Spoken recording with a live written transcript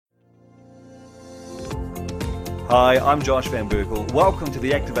Hi, I'm Josh Van Berkel. Welcome to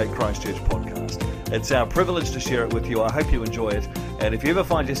the Activate Christchurch podcast. It's our privilege to share it with you. I hope you enjoy it. And if you ever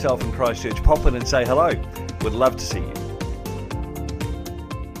find yourself in Christchurch, pop in and say hello. We'd love to see you.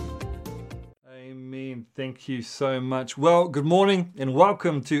 Amen. Thank you so much. Well, good morning and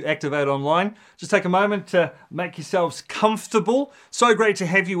welcome to Activate Online. Just take a moment to make yourselves comfortable. So great to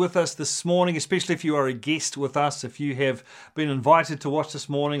have you with us this morning, especially if you are a guest with us, if you have been invited to watch this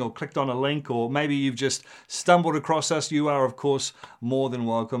morning or clicked on a link, or maybe you've just stumbled across us. You are, of course, more than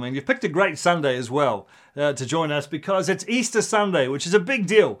welcome. And you've picked a great Sunday as well to join us, because it's Easter Sunday, which is a big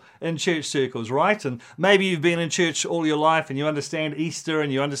deal in church circles, right? And maybe you've been in church all your life and you understand Easter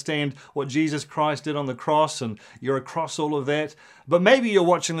and you understand what Jesus Christ did on the cross and you're across all of that. But maybe you're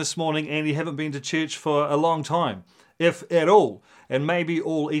watching this morning and you haven't been to church for a long time, if at all. And maybe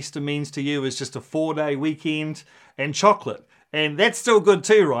all Easter means to you is just a 4-day weekend and chocolate. And that's still good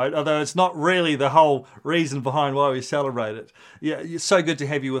too, right? Although it's not really the whole reason behind why we celebrate it. Yeah, it's so good to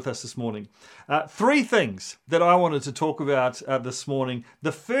have you with us this morning. 3 things that I wanted to talk about this morning.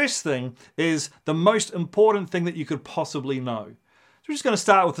 The first thing is the most important thing that you could possibly know. So we're just going to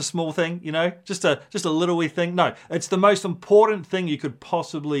start with a small thing, just a little wee thing. No, it's the most important thing you could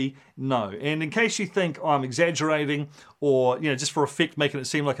possibly know. And in case you think I'm exaggerating or, just for effect making it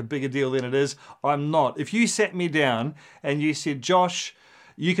seem like a bigger deal than it is, I'm not. If you sat me down and you said, Josh,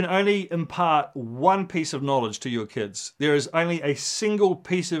 you can only impart one piece of knowledge to your kids. There is only a single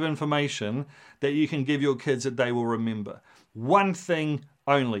piece of information that you can give your kids that they will remember. One thing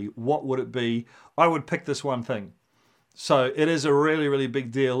only. What would it be? I would pick this one thing. So it is a really, really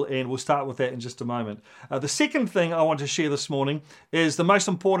big deal, and we'll start with that in just a moment. The second thing I want to share this morning is the most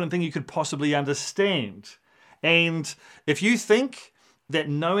important thing you could possibly understand. And if you think that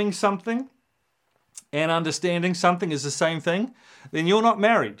knowing something and understanding something is the same thing, then you're not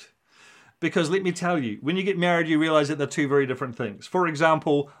married. Because let me tell you, when you get married, you realize that they're 2 very different things. For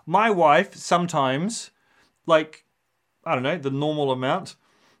example, my wife sometimes, the normal amount,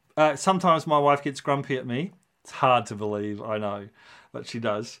 sometimes my wife gets grumpy at me. It's hard to believe, I know, but she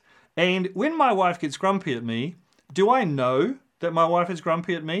does. And when my wife gets grumpy at me, do I know that my wife is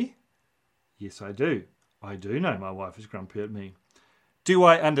grumpy at me? Yes, I do. I do know my wife is grumpy at me. Do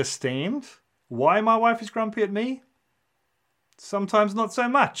I understand why my wife is grumpy at me? Sometimes not so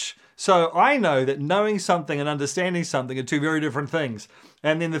much. So I know that knowing something and understanding something are 2 very different things.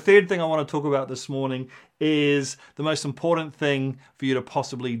 And then the third thing I want to talk about this morning is the most important thing for you to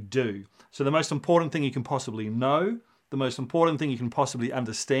possibly do. So the most important thing you can possibly know, the most important thing you can possibly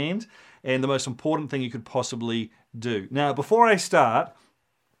understand, and the most important thing you could possibly do. Now, before I start,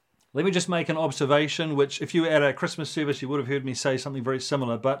 let me just make an observation, which if you were at a Christmas service, you would have heard me say something very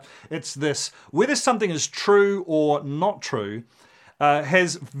similar, but it's this: whether something is true or not true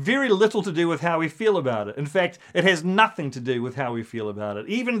has very little to do with how we feel about it. In fact, it has nothing to do with how we feel about it.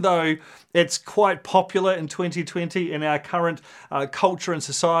 Even though it's quite popular in 2020 in our current culture and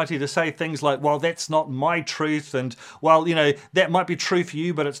society to say things like, well, that's not my truth, and, well, that might be true for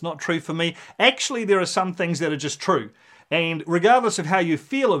you, but it's not true for me. Actually, there are some things that are just true. And regardless of how you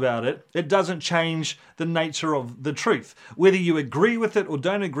feel about it, it doesn't change the nature of the truth. Whether you agree with it or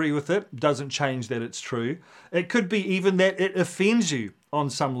don't agree with it doesn't change that it's true. It could be even that it offends you on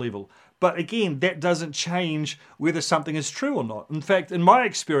some level. But again, that doesn't change whether something is true or not. In fact, in my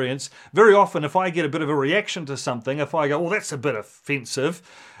experience, very often if I get a bit of a reaction to something, if I go, well, that's a bit offensive,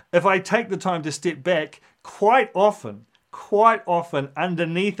 if I take the time to step back, quite often,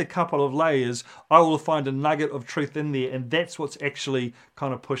 underneath a couple of layers, I will find a nugget of truth in there, and that's what's actually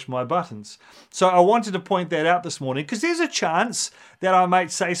kind of pushed my buttons. So I wanted to point that out this morning, because there's a chance that I might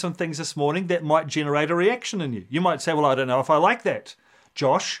say some things this morning that might generate a reaction in you. You might say, well, I don't know if I like that,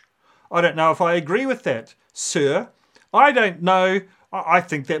 Josh. I don't know if I agree with that, sir. I don't know. I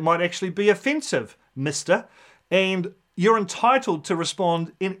think that might actually be offensive, mister. And you're entitled to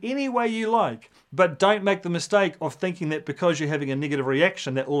respond in any way you like. But don't make the mistake of thinking that because you're having a negative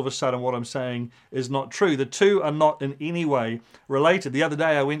reaction that all of a sudden what I'm saying is not true. The two are not in any way related. The other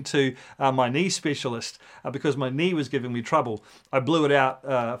day I went to my knee specialist because my knee was giving me trouble. I blew it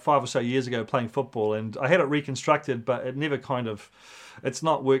out 5 or so years ago playing football, and I had it reconstructed, but it never it's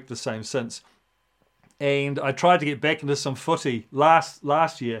not worked the same since. And I tried to get back into some footy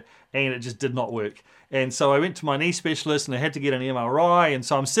last year, and it just did not work. And so I went to my knee specialist and I had to get an MRI. And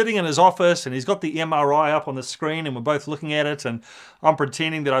so I'm sitting in his office and he's got the MRI up on the screen and we're both looking at it. And I'm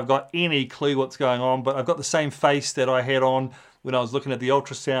pretending that I've got any clue what's going on, but I've got the same face that I had on when I was looking at the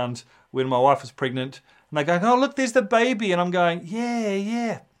ultrasound when my wife was pregnant. And they go, oh, look, there's the baby. And I'm going,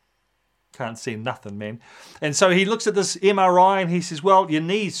 yeah. Can't see nothing, man. And so he looks at this MRI and he says, well, your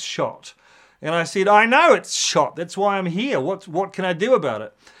knee's shot. And I said, I know it's shot. That's why I'm here. What can I do about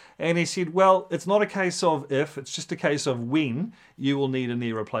it? And he said, well, it's not a case of if, it's just a case of when you will need a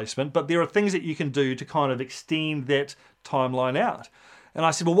knee replacement. But there are things that you can do to kind of extend that timeline out. And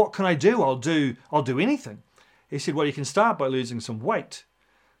I said, well, what can I do? I'll do anything. He said, well, you can start by losing some weight.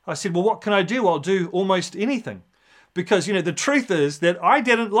 I said, well, what can I do? I'll do almost anything. Because, the truth is that I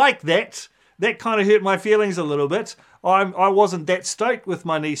didn't like that. That kind of hurt my feelings a little bit. I wasn't that stoked with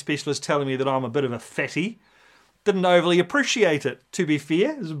my knee specialist telling me that I'm a bit of a fatty. Didn't overly appreciate it, to be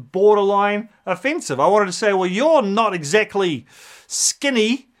fair. It was borderline offensive. I wanted to say, well, you're not exactly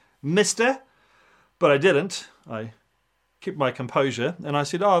skinny, mister. But I didn't. I kept my composure and I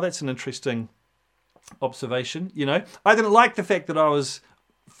said, oh, that's an interesting observation. I didn't like the fact that I was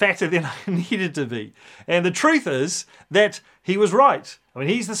fatter than I needed to be. And the truth is that he was right. I mean,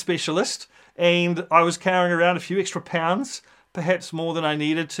 he's the specialist and I was carrying around a few extra pounds, perhaps more than I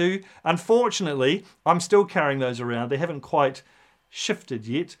needed to. Unfortunately, I'm still carrying those around. They haven't quite shifted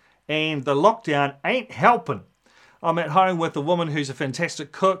yet, and the lockdown ain't helping. I'm at home with a woman who's a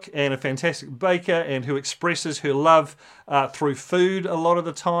fantastic cook and a fantastic baker and who expresses her love through food a lot of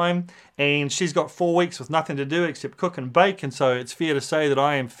the time. And she's got 4 weeks with nothing to do except cook and bake. And so it's fair to say that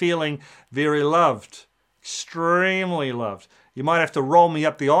I am feeling very loved, extremely loved. You might have to roll me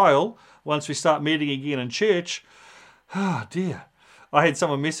up the aisle once we start meeting again in church. Oh dear. I had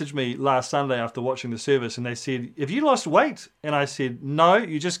someone message me last Sunday after watching the service and they said, have you lost weight? And I said, no,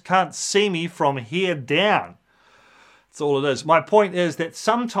 you just can't see me from here down. That's all it is. My point is that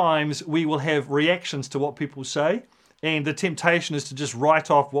sometimes we will have reactions to what people say and the temptation is to just write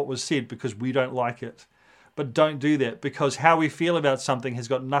off what was said because we don't like it. But don't do that because how we feel about something has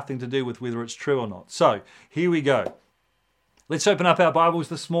got nothing to do with whether it's true or not. So here we go. Let's open up our Bibles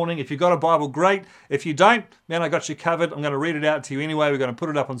this morning. If you've got a Bible, great. If you don't, man, I got you covered. I'm going to read it out to you anyway. We're going to put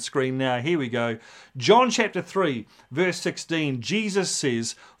it up on screen now. Here we go. John chapter 3, verse 16. Jesus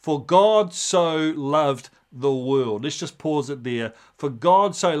says, for God so loved the world. Let's just pause it there. For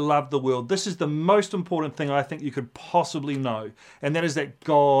God so loved the world. This is the most important thing I think you could possibly know. And that is that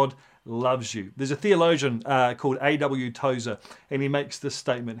God loves you. There's a theologian called A.W. Tozer, and he makes this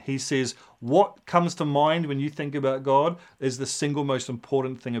statement. He says, what comes to mind when you think about God is the single most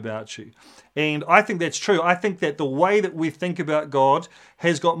important thing about you. And I think that's true. I think that the way that we think about God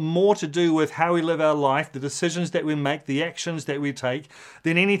has got more to do with how we live our life, the decisions that we make, the actions that we take,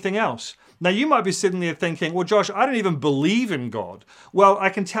 than anything else. Now, you might be sitting there thinking, well, Josh, I don't even believe in God. Well, I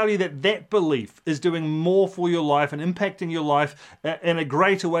can tell you that that belief is doing more for your life and impacting your life in a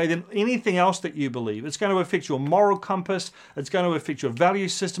greater way than anything else that you believe. It's going to affect your moral compass. It's going to affect your value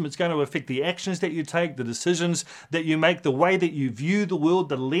system. It's going to affect the actions that you take, the decisions that you make, the way that you view the world,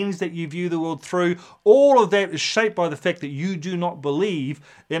 the lens that you view the world through. All of that is shaped by the fact that you do not believe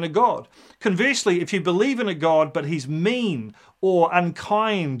in a God. Conversely, if you believe in a God, but he's mean or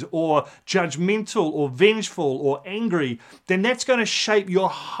unkind or judgmental or vengeful or angry, then that's going to shape your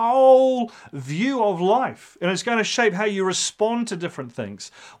whole view of life. And it's going to shape how you respond to different things.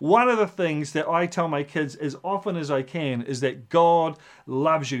 One of the things that I tell my kids as often as I can is that God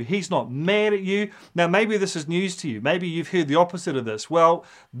loves you. He's not mad at you. Now, maybe this is news to you. Maybe you've heard the opposite of this. Well,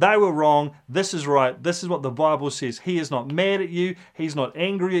 they were wrong. This is right. This is what the Bible says. He is not mad at you. He's not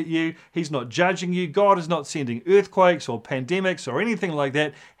angry at you. He's not judging you. God is not sending earthquakes or pandemics or anything like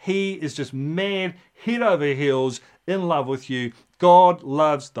that. He is just mad, head over heels, in love with you. God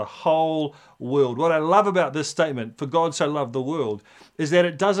loves the whole world. What I love about this statement, for God so loved the world, is that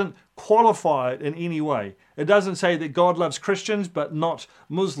it doesn't qualify it in any way. It doesn't say that God loves Christians but not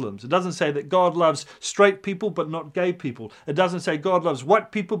Muslims. It doesn't say that God loves straight people but not gay people. It doesn't say God loves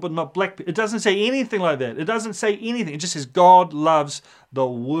white people but not black people. It doesn't say anything like that. It doesn't say anything. It just says God loves the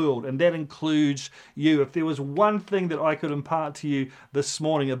world, and that includes you. If there was one thing that I could impart to you this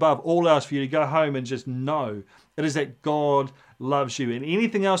morning above all else for you to go home and just know, it is that God loves you. And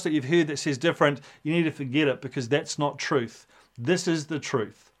anything else that you've heard that says different, you need to forget it because that's not truth. This is the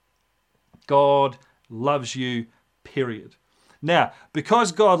truth. God loves you, period. Now,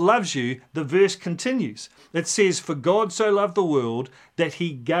 because God loves you, the verse continues. It says, for God so loved the world that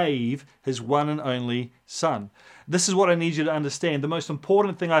he gave his one and only Son. This is what I need you to understand. The most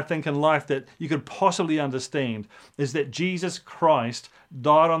important thing I think in life that you could possibly understand is that Jesus Christ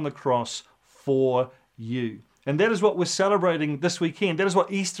died on the cross for you. And that is what we're celebrating this weekend. That is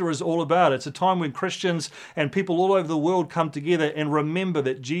what Easter is all about. It's a time when Christians and people all over the world come together and remember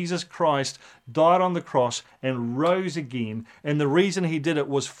that Jesus Christ died on the cross and rose again. And the reason he did it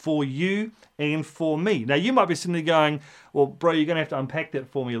was for you and for me. Now, you might be sitting there going, well, bro, you're going to have to unpack that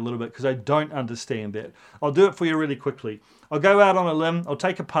for me a little bit because I don't understand that. I'll do it for you really quickly. I'll go out on a limb. I'll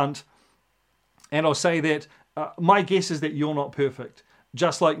take a punt. And I'll say that my guess is that you're not perfect,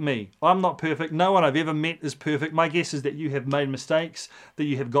 just like me. I'm not perfect. No one I've ever met is perfect. My guess is that you have made mistakes, that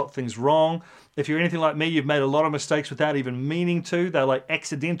you have got things wrong. If you're anything like me, you've made a lot of mistakes without even meaning to. They're like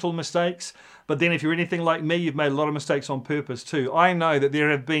accidental mistakes. But then if you're anything like me, you've made a lot of mistakes on purpose too. I know that there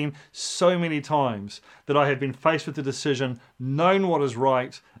have been so many times that I have been faced with the decision, known what is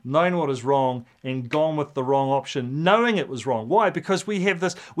right, known what is wrong, and gone with the wrong option, knowing it was wrong. Why? Because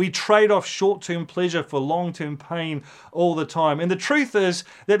we trade off short-term pleasure for long-term pain all the time. And the truth is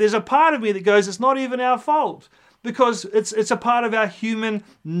that there's a part of me that goes, it's not even our fault. Because it's a part of our human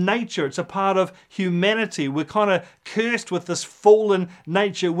nature. It's a part of humanity. We're kind of cursed with this fallen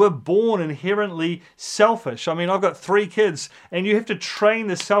nature. We're born inherently selfish. I mean, I've got 3 kids, and you have to train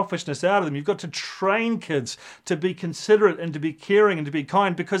the selfishness out of them. You've got to train kids to be considerate and to be caring and to be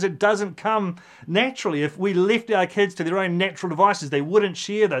kind, because it doesn't come naturally. If we left our kids to their own natural devices, they wouldn't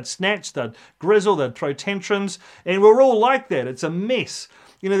share. They'd snatch, they'd grizzle, they'd throw tantrums. And we're all like that. It's a mess.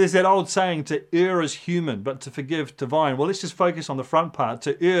 You know, there's that old saying, to err is human, but to forgive divine. Well, let's just focus on the front part.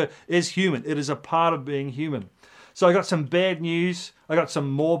 To err is human. It is a part of being human. So I got some bad news. I got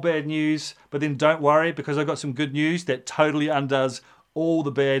some more bad news. But then don't worry, because I got some good news that totally undoes all the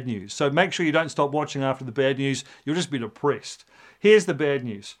bad news. So make sure you don't stop watching after the bad news. You'll just be depressed. Here's the bad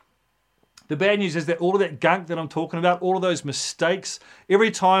news. The bad news is that all of that gunk that I'm talking about, all of those mistakes,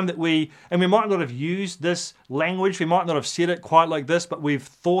 every time that we might not have used this language, we might not have said it quite like this, but we've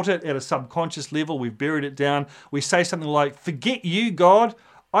thought it at a subconscious level, we've buried it down. We say something like, forget you, God,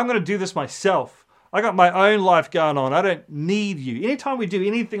 I'm going to do this myself. I got my own life going on. I don't need you. Anytime we do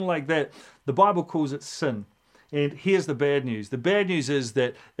anything like that, the Bible calls it sin. And here's the bad news. The bad news is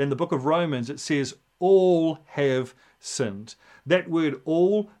that in the book of Romans, it says, all have sinned. That word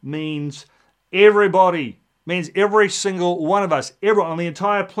all means everybody, means every single one of us, everyone on the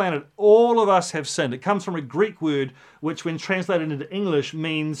entire planet, all of us have sinned. It comes from a Greek word, which when translated into English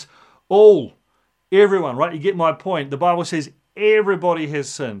means all, everyone, right? You get my point. The Bible says everybody has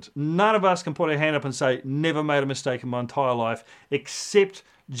sinned. None of us can put our hand up and say, never made a mistake in my entire life, except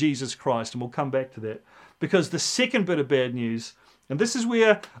Jesus Christ. And we'll come back to that. Because the second bit of bad news, and this is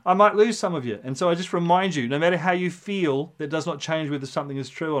where I might lose some of you. And so I just remind you, no matter how you feel, that does not change whether something is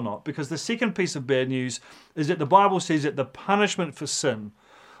true or not. Because the second piece of bad news is that the Bible says that the punishment for sin,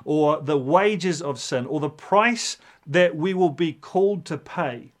 or the wages of sin, or the price that we will be called to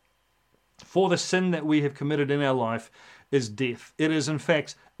pay for the sin that we have committed in our life, is death. It is in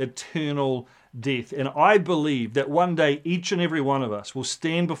fact eternal death. And I believe that one day each and every one of us will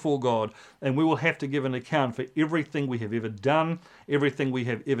stand before God, and we will have to give an account for everything we have ever done, everything we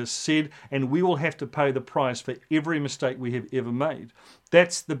have ever said, and we will have to pay the price for every mistake we have ever made.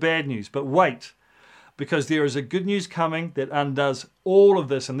 That's the bad news. But wait, because there is a good news coming that undoes all of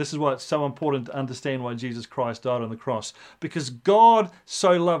this, and this is why it's so important to understand why Jesus Christ died on the cross. Because God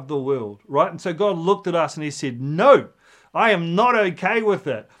so loved the world, right? And so God looked at us and he said, no, I am not okay with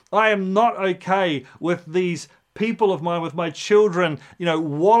it. I am not okay with these people of mine, with my children,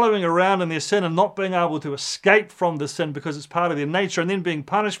 wallowing around in their sin and not being able to escape from the sin because it's part of their nature and then being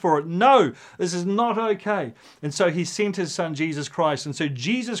punished for it. No, this is not okay. And so he sent his son, Jesus Christ. And so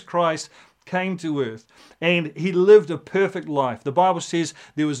Jesus Christ came to earth and he lived a perfect life. The Bible says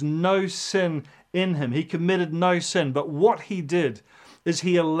there was no sin in him. He committed no sin. But what he did is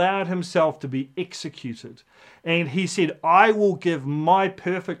he allowed himself to be executed. And he said, I will give my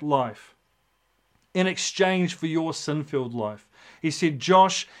perfect life in exchange for your sin-filled life. He said,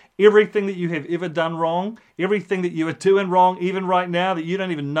 Josh, everything that you have ever done wrong, everything that you are doing wrong, even right now that you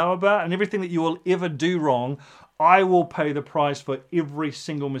don't even know about, and everything that you will ever do wrong, I will pay the price for every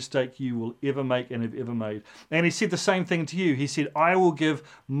single mistake you will ever make and have ever made. And he said the same thing to you. He said, I will give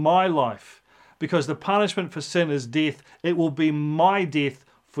my life, because the punishment for sin is death. It will be my death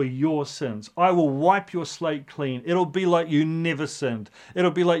for your sins. I will wipe your slate clean. It'll be like you never sinned.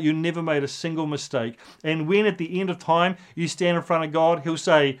 It'll be like you never made a single mistake. And when at the end of time you stand in front of God, he'll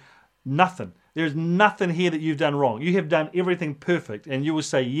say, nothing. There's nothing here that you've done wrong. You have done everything perfect. And you will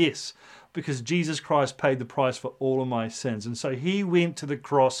say, yes, because Jesus Christ paid the price for all of my sins. And so he went to the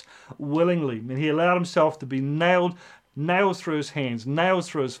cross willingly, and he allowed himself to be nailed, nails through his hands, nails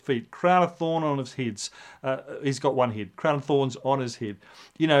through his feet, crown of thorn on his head. He's got one head, crown of thorns on his head.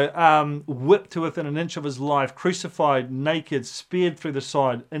 Whipped to within an inch of his life, crucified, naked, speared through the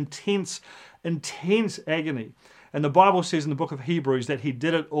side, intense agony. And the Bible says in the book of Hebrews that he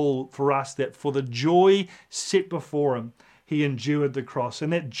did it all for us, that for the joy set before him, he endured the cross.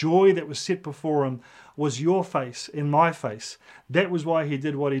 And that joy that was set before him was your face and my face. That was why he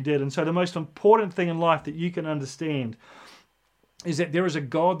did what he did. And so the most important thing in life that you can understand is that there is a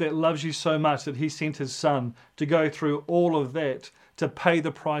God that loves you so much that he sent his son to go through all of that to pay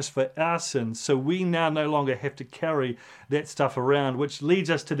the price for our sins. So we now no longer have to carry that stuff around, which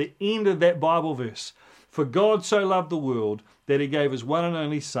leads us to the end of that Bible verse. For God so loved the world that he gave his one and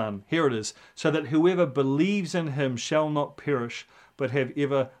only son. Here it is. So that whoever believes in him shall not perish, but have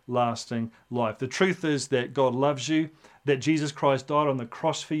everlasting life. The truth is that God loves you, that Jesus Christ died on the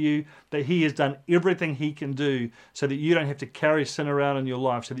cross for you, that he has done everything he can do so that you don't have to carry sin around in your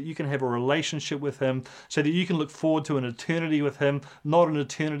life, so that you can have a relationship with him, so that you can look forward to an eternity with him, not an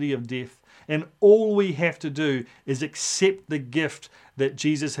eternity of death. And all we have to do is accept the gift that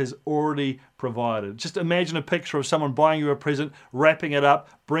Jesus has already provided. Just imagine a picture of someone buying you a present, wrapping it up,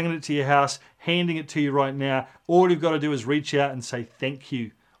 bringing it to your house, handing it to you right now. All you've got to do is reach out and say, thank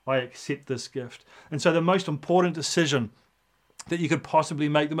you. I accept this gift. And so the most important decision that you could possibly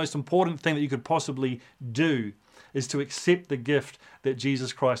make, the most important thing that you could possibly do is to accept the gift that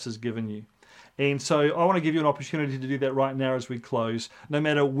Jesus Christ has given you. And so I want to give you an opportunity to do that right now as we close. No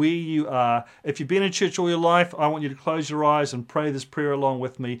matter where you are, if you've been in church all your life, I want you to close your eyes and pray this prayer along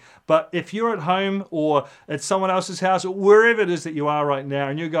with me. But if you're at home or at someone else's house or wherever it is that you are right now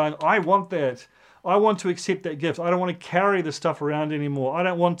and you're going, I want that. I want to accept that gift. I don't want to carry the stuff around anymore. I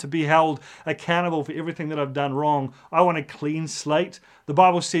don't want to be held accountable for everything that I've done wrong. I want a clean slate. The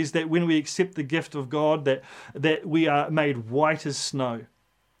Bible says that when we accept the gift of God, that we are made white as snow,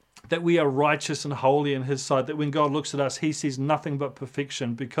 that we are righteous and holy in his sight, that when God looks at us, he sees nothing but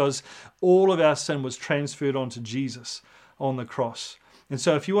perfection because all of our sin was transferred onto Jesus on the cross. And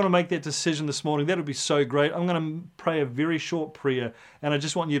so if you want to make that decision this morning, that would be so great. I'm going to pray a very short prayer, and I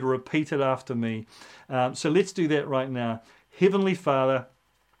just want you to repeat it after me. So let's do that right now. Heavenly Father,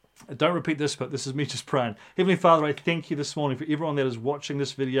 don't repeat this, but this is me just praying. Heavenly Father, I thank you this morning for everyone that is watching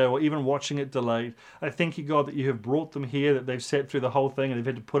this video or even watching it delayed. I thank you, God, that you have brought them here, that they've sat through the whole thing and they've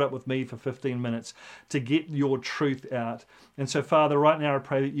had to put up with me for 15 minutes to get your truth out. And so, Father, right now I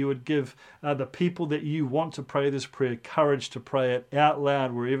pray that you would give the people that you want to pray this prayer courage to pray it out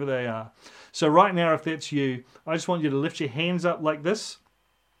loud wherever they are. So right now, if that's you, I just want you to lift your hands up like this,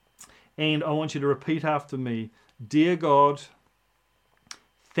 and I want you to repeat after me. Dear God,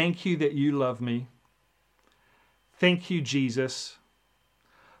 thank you that you love me. Thank you, Jesus,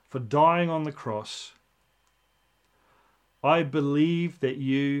 for dying on the cross. I believe that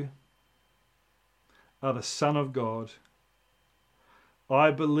you are the Son of God.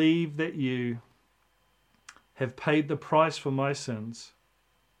 I believe that you have paid the price for my sins.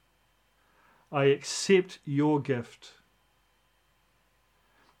 I accept your gift.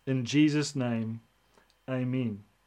 In Jesus' name, amen.